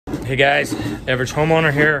Hey guys, Average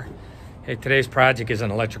Homeowner here. Hey, today's project is an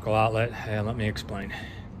electrical outlet. Let me explain.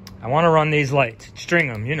 I want to run these lights, string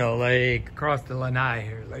them, you know, like across the lanai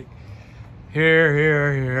here, like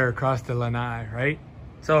here, across the lanai, right?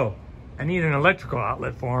 So I need an electrical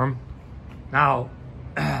outlet for them. Now,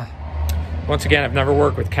 once again, I've never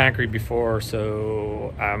worked with concrete before,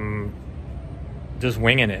 so I'm just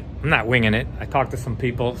winging it. I'm not winging it. I talked to some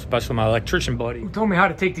people, especially my electrician buddy, who told me how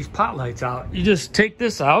to take these pot lights out. You just take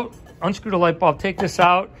this out, unscrew the light bulb, take this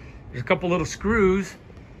out. There's a couple little screws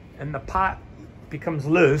and the pot becomes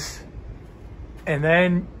loose. And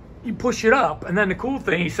then you push it up. And then the cool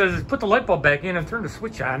thing, he says, is put the light bulb back in and turn the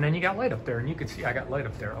switch on, and then you got light up there. And you can see I got light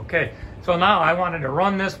up there. Okay, so now I wanted to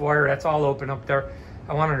run this wire. That's all open up there.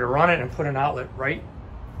 I wanted to run it and put an outlet right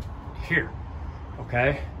here,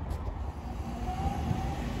 okay?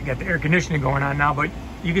 You got the air conditioning going on now, but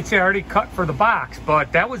you can see I already cut for the box,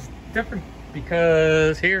 but that was different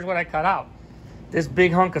because here's what I cut out. This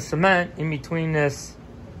big hunk of cement in between this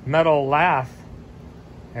metal lath.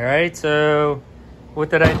 All right, so what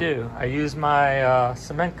did I do? I used my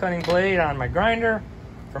cement cutting blade on my grinder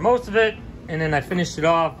for most of it, and then I finished it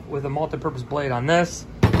off with a multi-purpose blade on this.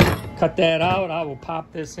 Cut that out. I will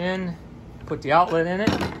pop this in, put the outlet in it,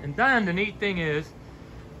 and then the neat thing is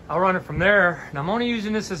I'll run it from there. And I'm only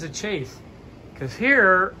using this as a chase because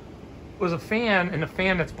here was a fan, and a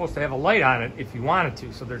fan that's supposed to have a light on it if you wanted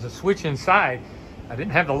to. So there's a switch inside. I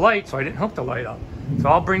didn't have the light, so I didn't hook the light up. So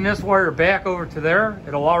I'll bring this wire back over to there.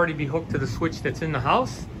 It'll already be hooked to the switch that's in the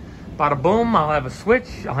house. Bada boom, I'll have a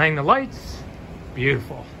switch. I'll hang the lights.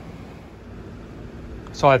 Beautiful.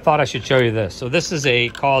 So I thought I should show you this. So this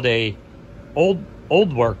is called a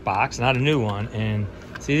old work box, not a new one. And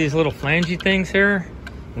see these little flangey things here?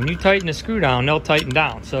 When you tighten the screw down, they'll tighten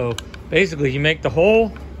down. So basically you make the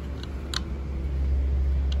hole,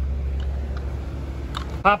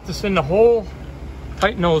 pop this in the hole,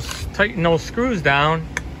 tighten those screws down,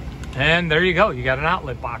 and there you go. You got an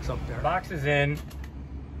outlet box up there. Box is in.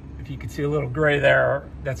 If you can see a little gray there,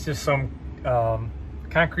 that's just some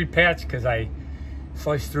concrete patch because I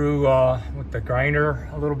sliced through with the grinder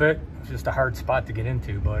a little bit. It's just a hard spot to get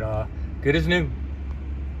into, but good as new.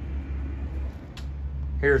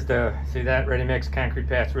 Here's see that ready mix concrete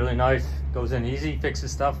patch, really nice. Goes in easy,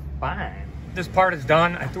 fixes stuff fine. This part is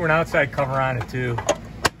done. I threw an outside cover on it too,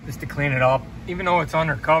 just to clean it up. Even though it's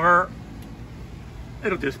undercover,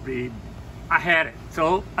 it'll just be, I had it.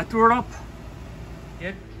 So I threw it up.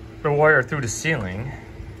 Get the wire through the ceiling.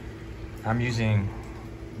 I'm using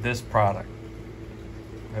this product.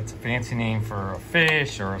 That's a fancy name for a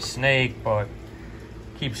fish or a snake, but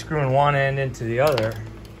keep screwing one end into the other,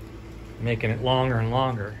 making it longer and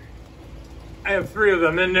longer. I have 3 of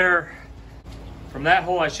them in there. From that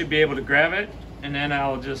hole, I should be able to grab it, and then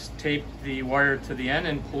I'll just tape the wire to the end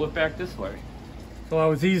and pull it back this way. So I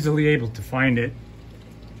was easily able to find it,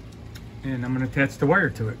 and I'm gonna attach the wire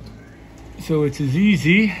to it. So it's as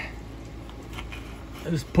easy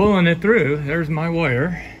as pulling it through. There's my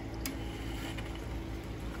wire.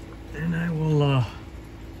 And I will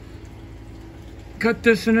cut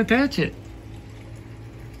this and attach it.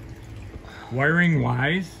 Wiring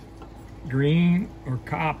wise, green or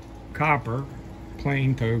copper,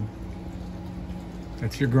 plain to,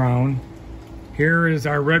 that's your ground. Here is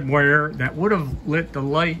our red wire that would have lit the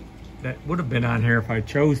light that would have been on here if I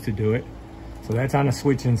chose to do it. So that's on a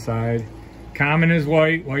switch inside. Common is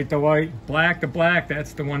white, white to white, black to black.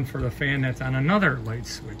 That's the one for the fan that's on another light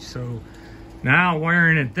switch. So now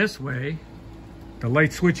wiring it this way, the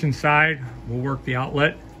light switch inside will work the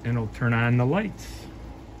outlet and it'll turn on the lights.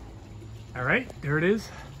 All right, there it is,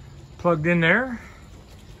 plugged in there.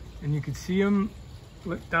 And you can see them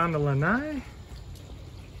lit down the lanai.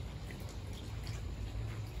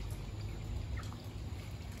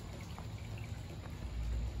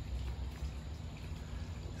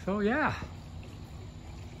 So yeah.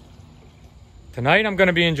 Tonight I'm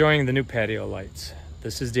gonna be enjoying the new patio lights.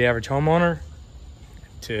 This is the Average Homeowner.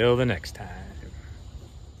 Till the next time.